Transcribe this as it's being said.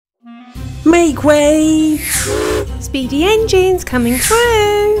Make way! Speedy engines coming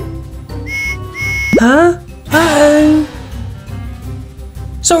through. Huh? Uh-oh!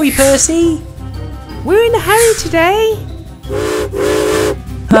 Sorry, Percy. We're in a hurry today.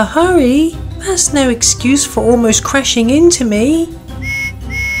 A hurry? That's no excuse for almost crashing into me.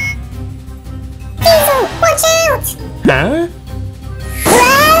 Diesel, watch out! Huh?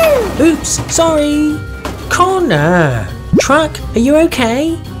 Whoa! Oops, sorry. Connor! Truck, are you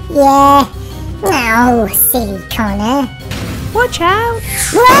okay? Yeah. Oh, silly Connor. Watch out.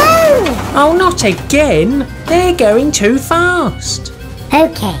 Whoa! Oh, not again! They're going too fast.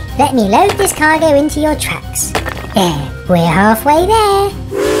 Okay, let me load this cargo into your trucks. There, we're halfway there.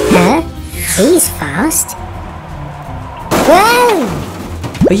 Huh? He's fast.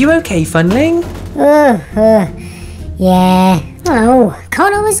 Whoa! Are you okay, Funling? Yeah. Oh,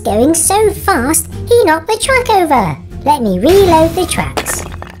 Connor was going so fast, he knocked the truck over. Let me reload the trucks.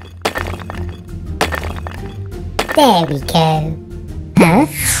 There we go. Huh?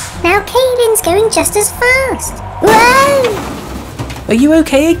 Now Caitlin's going just as fast. Whoa! Are you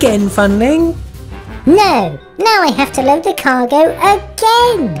okay again, Funling? No, now I have to load the cargo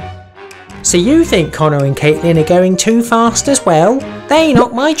again. So you think Connor and Caitlin are going too fast as well? They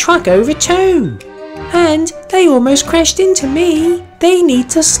knocked my truck over too. And they almost crashed into me. They need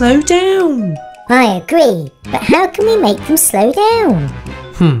to slow down. I agree, but how can we make them slow down?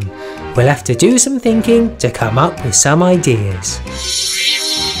 We'll have to do some thinking to come up with some ideas.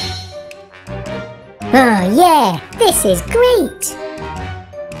 Oh yeah, this is great.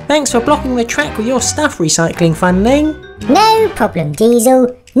 Thanks for blocking the track with your stuff recycling, Funling. No problem,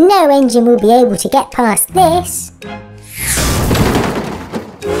 Diesel. No engine will be able to get past this.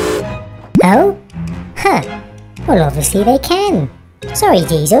 Oh? Huh. Well, obviously they can. Sorry,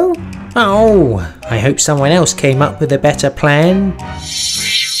 Diesel. Oh, I hope someone else came up with a better plan.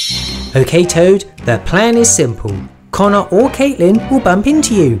 Okay, Toad, the plan is simple. Connor or Caitlin will bump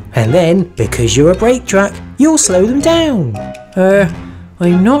into you, and then, because you're a brake truck, you'll slow them down.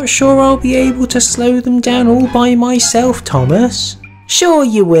 I'm not sure I'll be able to slow them down all by myself, Thomas. Sure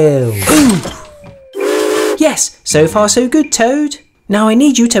you will. Ooh. Yes, so far so good, Toad. Now I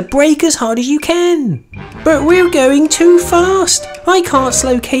need you to brake as hard as you can. But we're going too fast. I can't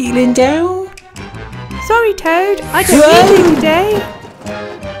slow Caitlin down. Sorry, Toad. I don't need you today.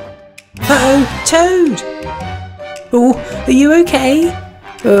 Uh-oh, Toad. Oh, are you okay?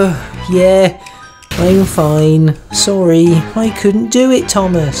 Yeah, I'm fine. Sorry, I couldn't do it,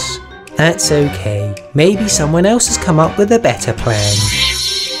 Thomas. That's okay. Maybe someone else has come up with a better plan.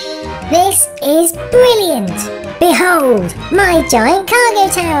 This is brilliant. Behold, my giant cargo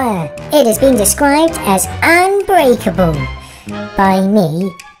tower. It has been described as unbreakable by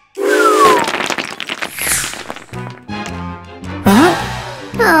me. What?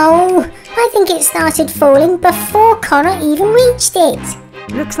 Oh, I think it started falling before Connor even reached it.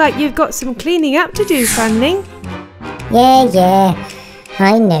 Looks like you've got some cleaning up to do, Funling. Yeah.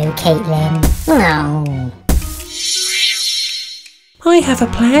 I know, Caitlin. Oh. I have a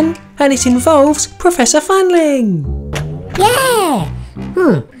plan, and it involves Professor Funling. Yeah.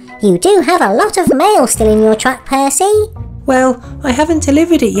 You do have a lot of mail still in your truck, Percy. Well, I haven't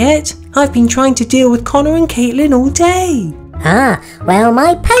delivered it yet. I've been trying to deal with Connor and Caitlin all day. Ah, well,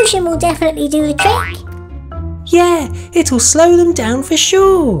 my potion will definitely do the trick. Yeah, it'll slow them down for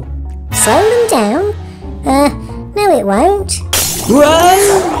sure. Slow them down? No it won't.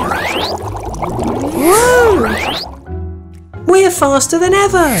 Whoa! Whoa! We're faster than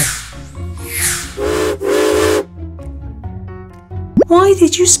ever. Why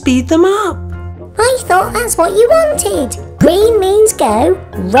did you speed them up? I thought that's what you wanted. Green means go,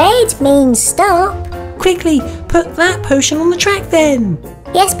 red means stop. Quickly, put that potion on the track then.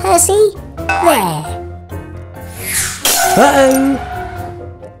 Yes, Percy. There. Uh-oh.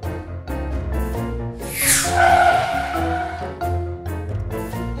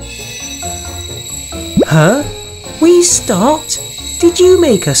 Huh? We stopped? Did you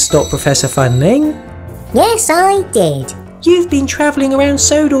make us stop, Professor Funling? Yes, I did. You've been travelling around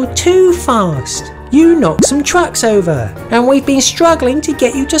Sodor too fast. You knocked some trucks over, and we've been struggling to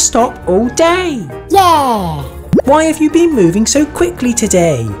get you to stop all day. Yeah. Why have you been moving so quickly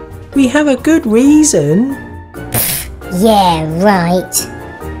today? We have a good reason. Yeah, right.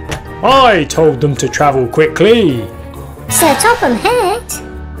 I told them to travel quickly. Sir Topham Hatt?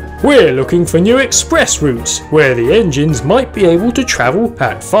 We're looking for new express routes where the engines might be able to travel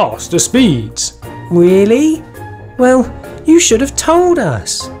at faster speeds. Really? Well, you should have told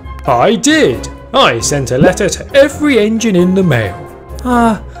us. I did. I sent a letter to every engine in the mail.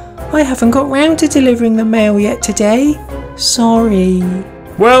 I haven't got round to delivering the mail yet today. Sorry.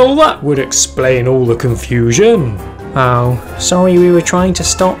 Well, that would explain all the confusion. Oh, sorry we were trying to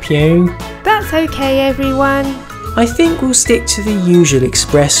stop you. That's okay, everyone. I think we'll stick to the usual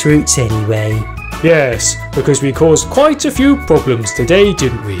express routes anyway. Yes, because we caused quite a few problems today,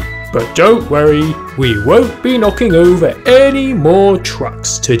 didn't we? But don't worry, we won't be knocking over any more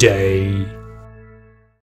trucks today.